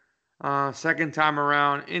here. Second time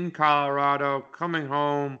around in Colorado, coming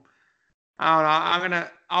home. I don't know.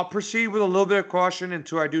 I'll proceed with a little bit of caution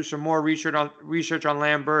until I do some more research on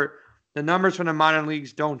Lambert. The numbers from the minor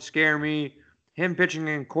leagues don't scare me. Him pitching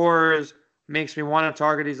in Coors makes me want to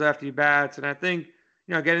target these lefty bats, and I think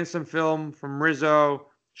getting some film from Rizzo,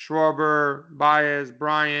 Schwarber, Baez,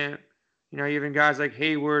 Bryant, even guys like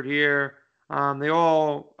Hayward here. They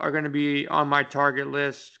all are going to be on my target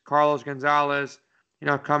list. Carlos Gonzalez,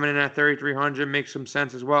 coming in at 3,300 makes some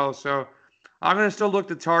sense as well. So I'm going to still look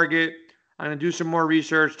to target. I'm going to do some more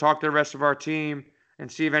research, talk to the rest of our team,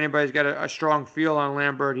 and see if anybody's got a strong feel on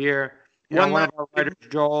Lambert here. One of our writers,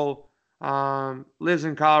 Joel, lives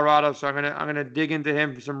in Colorado, so I'm gonna dig into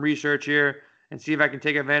him for some research here and see if I can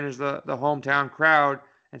take advantage of the hometown crowd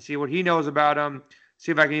and see what he knows about him.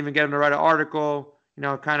 See if I can even get him to write an article,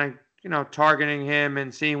 targeting him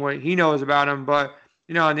and seeing what he knows about him. But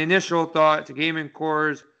in the initial thought, it's a game in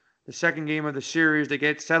Coors, the second game of the series. They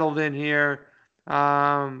get settled in here.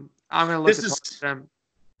 I'm gonna look at them.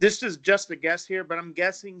 This is just a guess here, but I'm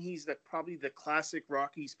guessing he's probably the classic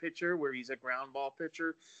Rockies pitcher where he's a ground ball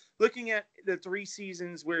pitcher. Looking at the 3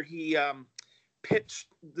 seasons where he pitched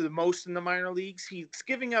the most in the minor leagues, he's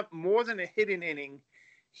giving up more than a hit an inning.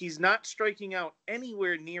 He's not striking out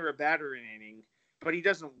anywhere near a batter an inning, but he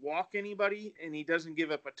doesn't walk anybody, and he doesn't give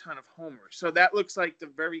up a ton of homers. So that looks like the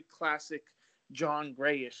very classic John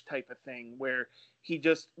Grayish type of thing where he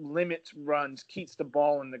just limits runs, keeps the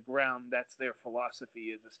ball in the ground. That's their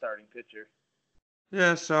philosophy as a starting pitcher.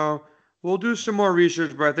 Yeah, so we'll do some more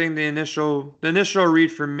research, but I think the initial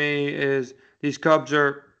read for me is these Cubs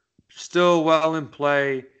are still well in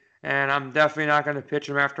play, and I'm definitely not going to pitch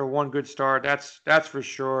them after one good start. That's for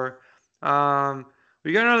sure.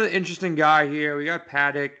 We got another interesting guy here. We got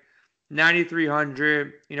Paddock,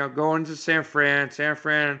 9,300. Going to San Fran. San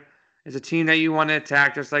Fran is a team that you want to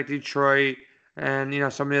attack, just like Detroit and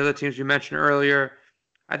some of the other teams you mentioned earlier.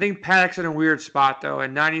 I think Paddock's in a weird spot though.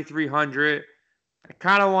 At 9,300, I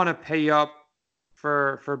kind of want to pay up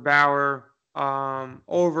for Bauer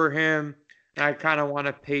over him, and I kind of want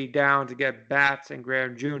to pay down to get Bats and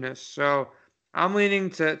Graham Junis. So I'm leaning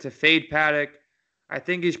to fade Paddock. I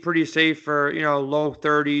think he's pretty safe for low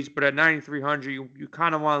 30s, but at 9,300, you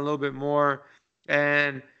kind of want a little bit more.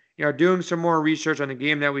 And doing some more research on the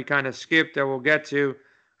game that we kind of skipped that we'll get to.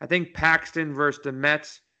 I think Paxton versus the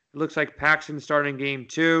Mets. It looks like Paxton starting game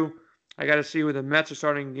two. I got to see who the Mets are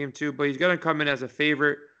starting in game two, but he's going to come in as a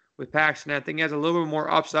favorite with Paxton. I think he has a little bit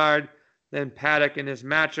more upside than Paddock in this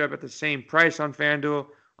matchup at the same price on FanDuel.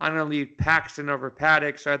 I'm going to leave Paxton over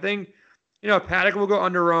Paddock. So I think, Paddock will go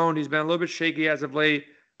underowned. He's been a little bit shaky as of late.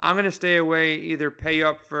 I'm going to stay away, either pay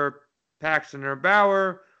up for Paxton or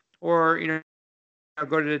Bauer, or,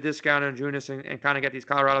 go to the discount on Junis and kind of get these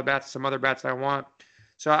Colorado bats, some other bats I want.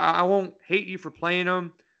 So I won't hate you for playing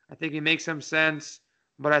him. I think he makes some sense,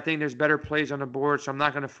 but I think there's better plays on the board, so I'm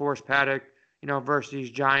not going to force Paddock, versus these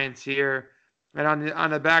Giants here. And on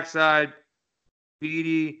the backside,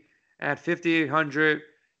 Beatty at 5,800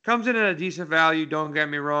 comes in at a decent value. Don't get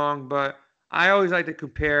me wrong, but I always like to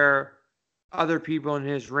compare other people in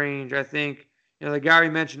his range. I think the guy we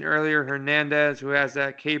mentioned earlier, Hernandez, who has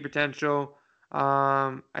that K potential.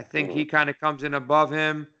 I think he kind of comes in above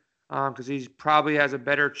him because he probably has a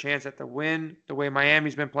better chance at the win the way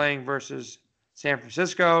Miami's been playing versus San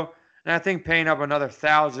Francisco. And I think paying up another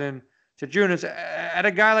 1,000 to Junis at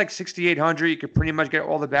a guy like 6,800, you could pretty much get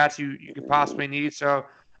all the bats you could possibly need. So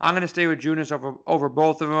I'm going to stay with Junis over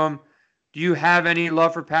both of them. Do you have any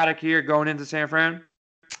love for Paddock here going into San Fran?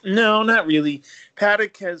 No, not really.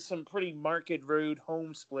 Paddock has some pretty marked road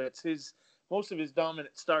home splits. Most of his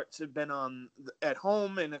dominant starts have been at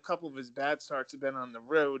home, and a couple of his bad starts have been on the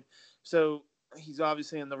road. So he's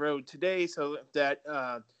obviously on the road today. So if that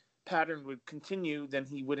pattern would continue, then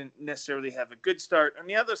he wouldn't necessarily have a good start. On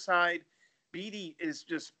the other side, Beatty is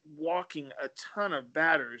just walking a ton of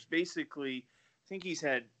batters. Basically, I think he's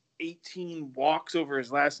had 18 walks over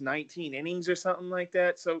his last 19 innings or something like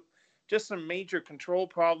that. So just some major control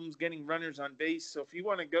problems getting runners on base. So if you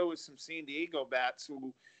want to go with some San Diego bats,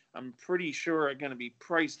 who I'm pretty sure are going to be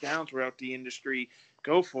priced down throughout the industry,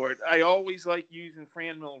 go for it. I always like using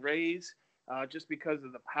Franmil Reyes just because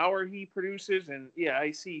of the power he produces. And yeah,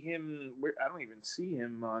 I see him. I don't even see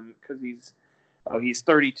him on because he's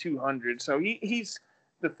 3,200. So he's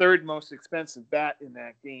the third most expensive bat in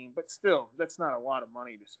that game. But still, that's not a lot of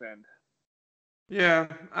money to spend. Yeah,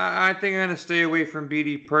 I think I'm going to stay away from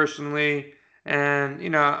BD personally.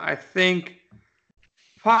 And, I think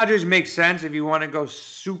Padres makes sense if you want to go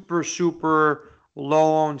super, super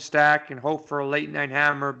low on stack and hope for a late night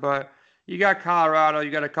hammer. But you got Colorado,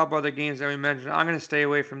 you got a couple other games that we mentioned. I'm going to stay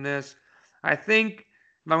away from this. I think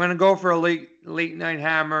if I'm going to go for a late night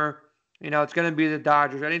hammer, it's going to be the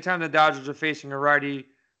Dodgers. Anytime the Dodgers are facing a righty,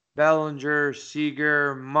 Bellinger,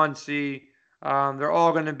 Seager, Muncy, they're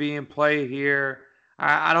all going to be in play here.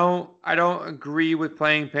 I don't agree with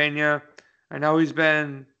playing Pena. I know he's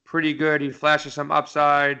been pretty good. He flashes some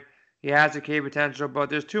upside. He has the K potential, but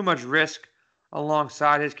there's too much risk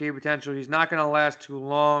alongside his K potential. He's not going to last too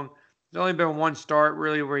long. There's only been one start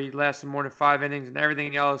really where he lasted more than 5 innings, and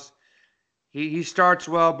everything else he starts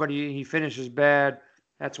well, but he finishes bad.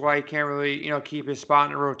 That's why he can't really keep his spot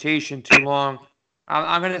in the rotation too long.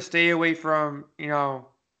 I'm going to stay away from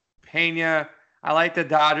Pena. I like the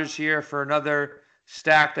Dodgers here for another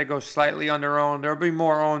stack that goes slightly under owned. There'll be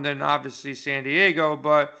more owned than obviously San Diego,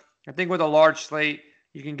 but I think with a large slate,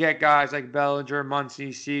 you can get guys like Bellinger,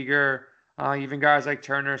 Muncy, Seager, even guys like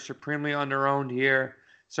Turner, supremely under owned here.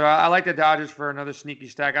 So I like the Dodgers for another sneaky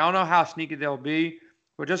stack. I don't know how sneaky they'll be,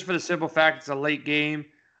 but just for the simple fact it's a late game,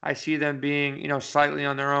 I see them being slightly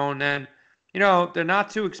on their own. And they're not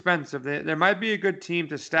too expensive. There might be a good team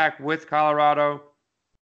to stack with Colorado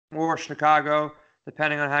or Chicago,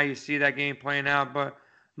 depending on how you see that game playing out. But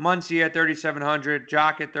Muncy at 3,700,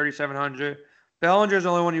 Jock at 3,700. Bellinger's the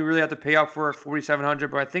only one you really have to pay up for at 4,700,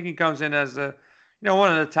 but I think he comes in as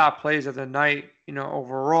one of the top plays of the night,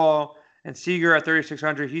 overall. And Seager at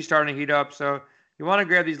 3,600, he's starting to heat up. So you want to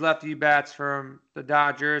grab these lefty bats from the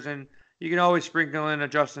Dodgers, and you can always sprinkle in a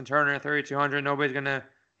Justin Turner at 3,200. Nobody's gonna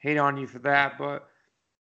hate on you for that, but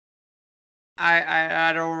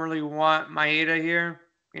I don't really want Maeda here.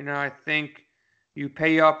 I think you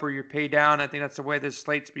pay up or you pay down. I think that's the way this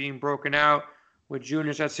slate's being broken out with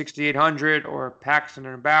Junis at 6,800 or Paxton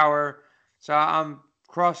and Bauer. So I'm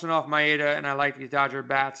crossing off Maeda, and I like these Dodger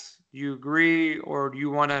bats. Do you agree, or do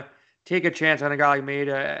you want to take a chance on a guy like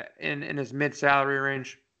Maeda in his mid-salary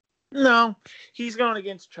range? No, he's going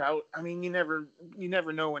against Trout. I mean, you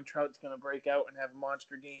never know when Trout's going to break out and have a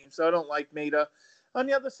monster game. So I don't like Maeda. On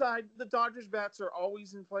the other side, the Dodgers bats are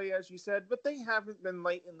always in play, as you said, but they haven't been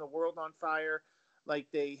lighting the world on fire like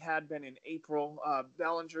they had been in April.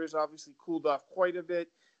 Bellinger's obviously cooled off quite a bit.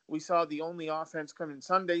 We saw the only offense come in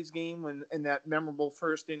Sunday's game in that memorable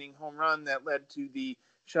first inning home run that led to the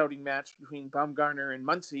shouting match between Bumgarner and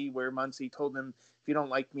Muncy, where Muncy told him, if you don't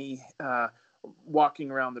like me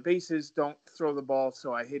walking around the bases, don't throw the ball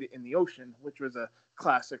so I hit it in the ocean, which was a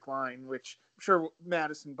classic line, which I'm sure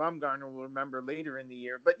Madison Bumgarner will remember later in the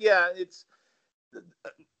year. But yeah, it's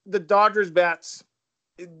the Dodgers bats.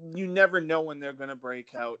 You never know when they're going to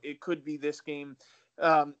break out. It could be this game.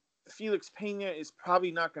 Felix Pena is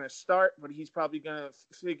probably not going to start, but he's probably going to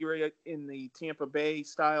figure it in the Tampa Bay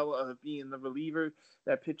style of being the reliever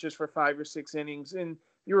that pitches for 5 or 6 innings. And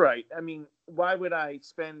you're right. I mean, why would I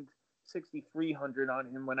spend $6,300 on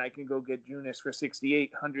him when I can go get Junis for $6,800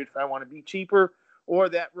 if I want to be cheaper, or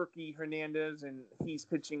that rookie Hernandez, and he's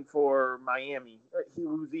pitching for Miami. He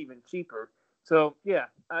was even cheaper. So yeah,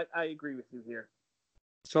 I agree with you here.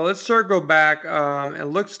 So let's circle back. It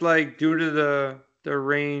looks like due to the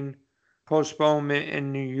rain postponement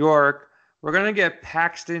in New York, we're gonna get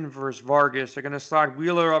Paxton versus Vargas. They're gonna slide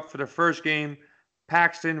Wheeler up for the first game,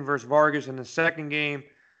 Paxton versus Vargas in the second game.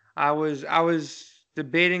 I was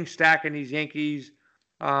debating stacking these Yankees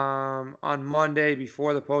on Monday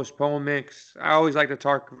before the postponement. 'Cause I always like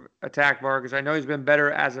to attack Vargas. I know he's been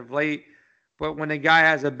better as of late, but when a guy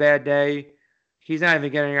has a bad day, he's not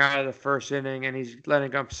even getting out of the first inning, and he's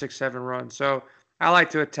letting up 6, 7 runs. So I like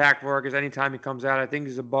to attack Vargas anytime he comes out. I think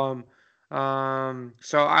he's a bum.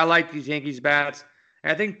 So I like these Yankees bats.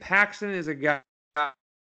 And I think Paxton is a guy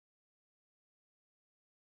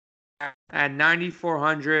at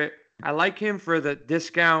 9,400. I like him for the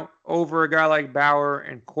discount over a guy like Bauer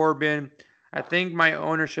and Corbin. I think my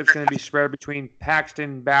ownership's going to be spread between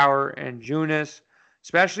Paxton, Bauer, and Junis,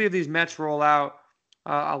 especially if these Mets roll out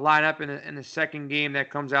a lineup in the second game that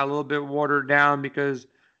comes out a little bit watered down because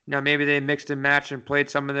maybe they mixed and matched and played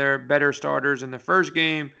some of their better starters in the first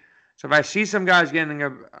game. So if I see some guys getting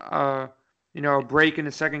a break in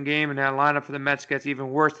the second game and that lineup for the Mets gets even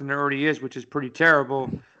worse than it already is, which is pretty terrible,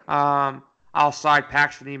 I'll side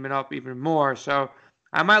Paxton even up even more. So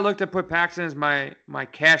I might look to put Paxton as my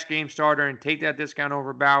cash game starter and take that discount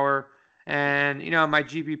over Bauer. And my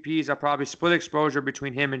GPPs, I'll probably split exposure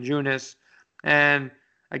between him and Junis. And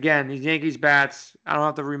again, these Yankees bats, I don't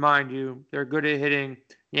have to remind you, they're good at hitting.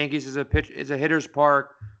 Yankees is a hitter's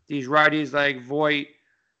park. These righties like Voit,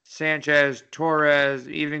 Sanchez, Torres,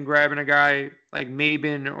 even grabbing a guy like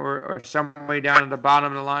Maben or some way down at the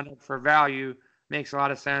bottom of the lineup for value makes a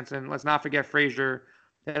lot of sense. And let's not forget Frazier.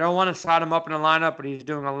 They don't want to slot him up in the lineup, but he's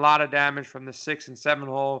doing a lot of damage from the 6 and 7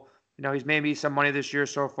 hole. He's made me some money this year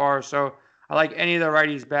so far. So I like any of the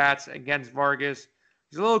righties bats against Vargas.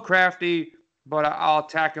 He's a little crafty, but I'll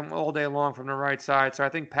attack him all day long from the right side. So I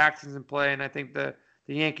think Paxton's in play, and I think the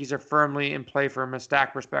Yankees are firmly in play from a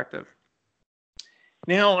stack perspective.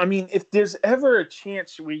 Now, I mean, if there's ever a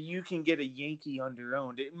chance where you can get a Yankee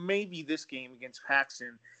underowned, it may be this game against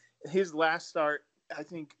Paxton. His last start, I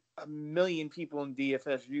think 1 million people in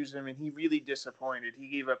DFS used him, and he really disappointed. He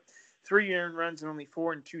gave up 3 earned runs and only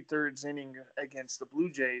 4 2/3 inning against the Blue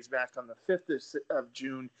Jays back on the 5th of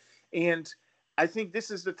June. And I think this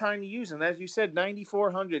is the time to use him. As you said,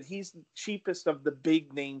 9,400. He's the cheapest of the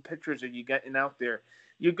big name pitchers that you're getting out there.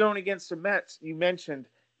 You're going against the Mets. You mentioned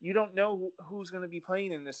you don't know who's going to be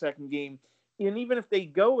playing in the second game. And even if they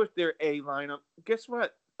go with their A lineup, guess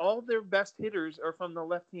what? All their best hitters are from the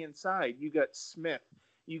left-hand side. You got Smith,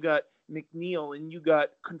 you got McNeil, and you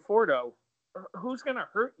got Conforto. Who's going to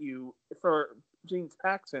hurt you for James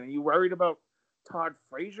Paxton? Are you worried about Todd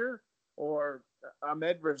Frazier or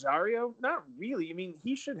Ahmed Rosario? Not really. I mean,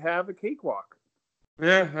 he should have a cakewalk.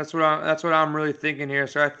 Yeah, that's what I'm really thinking here.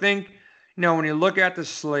 So I think, when you look at the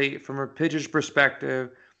slate from a pitcher's perspective,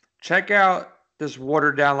 check out this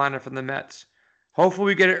watered down lineup from the Mets. Hopefully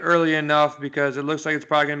we get it early enough because it looks like it's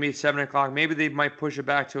probably going to be 7 o'clock. Maybe they might push it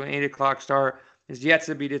back to an 8 o'clock start. It's yet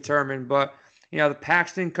to be determined. But, the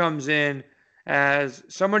Paxton comes in as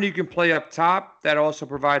someone you can play up top that also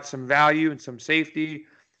provides some value and some safety.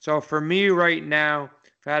 So for me right now,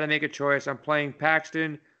 if I had to make a choice, I'm playing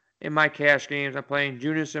Paxton in my cash games. I'm playing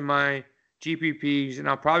Junis in my GPPs. And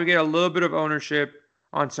I'll probably get a little bit of ownership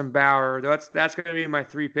on some Bauer. That's going to be my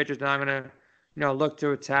 3 pitchers that I'm going to, look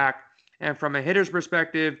to attack. And from a hitter's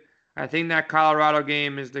perspective, I think that Colorado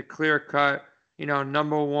game is the clear-cut,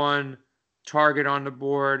 number 1 target on the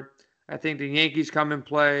board. I think the Yankees come in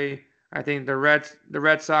play. I think the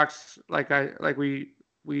Red Sox, like we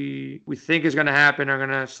think is going to happen, are going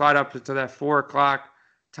to slide up to that 4 o'clock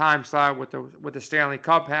time slot with the Stanley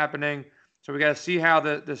Cup happening. So we got to see how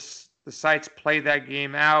the sites play that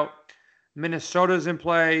game out. Minnesota's in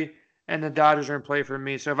play, and the Dodgers are in play for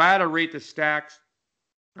me. So if I had to rate the stacks,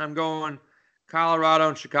 I'm going Colorado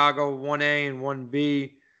and Chicago 1A and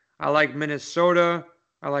 1B. I like Minnesota.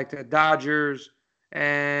 I like the Dodgers.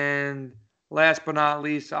 And last but not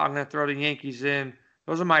least, I'm going to throw the Yankees in.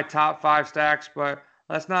 Those are my top 5 stacks, but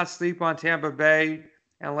let's not sleep on Tampa Bay,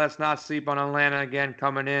 and let's not sleep on Atlanta again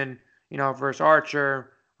coming in, versus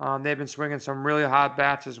Archer. They've been swinging some really hot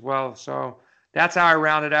bats as well. So that's how I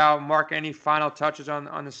round it out. Mark, any final touches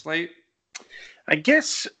on the slate? I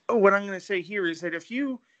guess what I'm going to say here is that if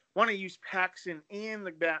you want to use Paxton and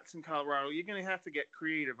the bats in Colorado, you're going to have to get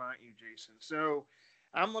creative, aren't you, Jason? So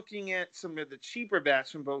I'm looking at some of the cheaper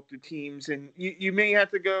bats from both the teams, and you may have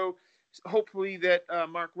to go. Hopefully that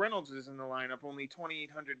Mark Reynolds is in the lineup, only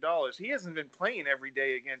 $2,800. He hasn't been playing every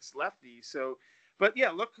day against lefties, so. But yeah,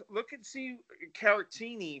 look and see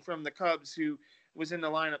Caratini from the Cubs, who was in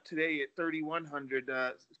the lineup today at 3,100.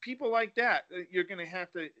 People like that, you're going to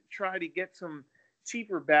have to try to get some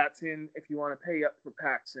cheaper bats in if you want to pay up for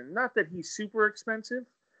Paxton. Not that he's super expensive,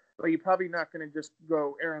 but you're probably not going to just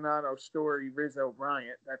go Arenado, Story, Rizzo,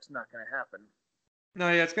 Bryant. That's not going to happen. No,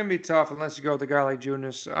 yeah, it's gonna be tough unless you go with a guy like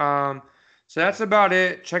Junis. So that's about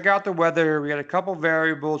it. Check out the weather. We got a couple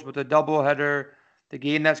variables with the doubleheader, the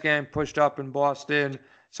game that's getting pushed up in Boston.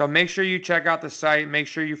 So make sure you check out the site. Make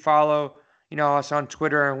sure you follow, us on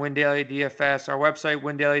Twitter and Win Daily DFS. Our website,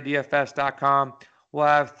 windailydfs.com. We'll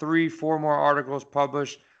have 3-4 more articles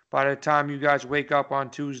published by the time you guys wake up on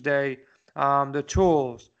Tuesday. The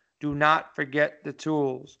tools. Do not forget the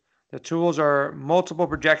tools. The tools are multiple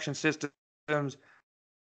projection systems,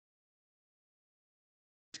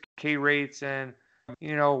 K rates, and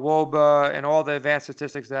WOBA and all the advanced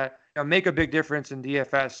statistics that make a big difference in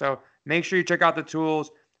DFS. So make sure you check out the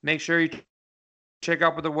tools. Make sure you check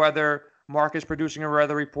out with the weather. Mark is producing a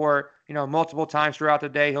weather report, multiple times throughout the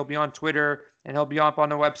day. He'll be on Twitter and he'll be up on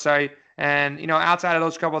the website. And outside of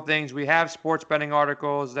those couple of things, we have sports betting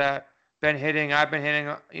articles that been hitting. I've been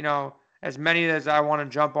hitting, as many as I want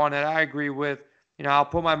to jump on that I agree with. I'll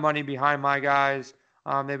put my money behind my guys.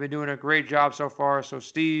 They've been doing a great job so far. So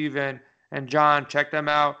Steve and John, check them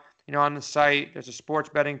out. On the site, there's a sports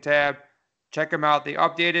betting tab. Check them out. They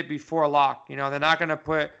update it before lock. They're not going to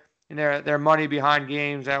put their money behind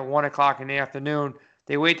games at 1 o'clock in the afternoon.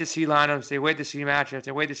 They wait to see lineups. They wait to see matchups.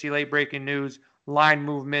 They wait to see late breaking news, line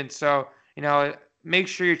movement. So make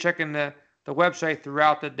sure you're checking the website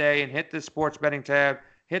throughout the day and hit the sports betting tab,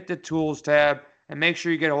 hit the tools tab, and make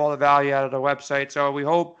sure you get all the value out of the website. So we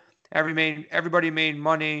hope everybody made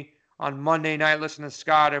money on Monday night listening to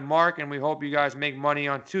Scott and Mark, and we hope you guys make money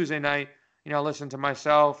on Tuesday night, listen to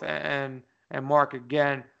myself and Mark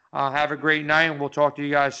again. Have a great night, and we'll talk to you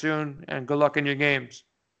guys soon, and good luck in your games.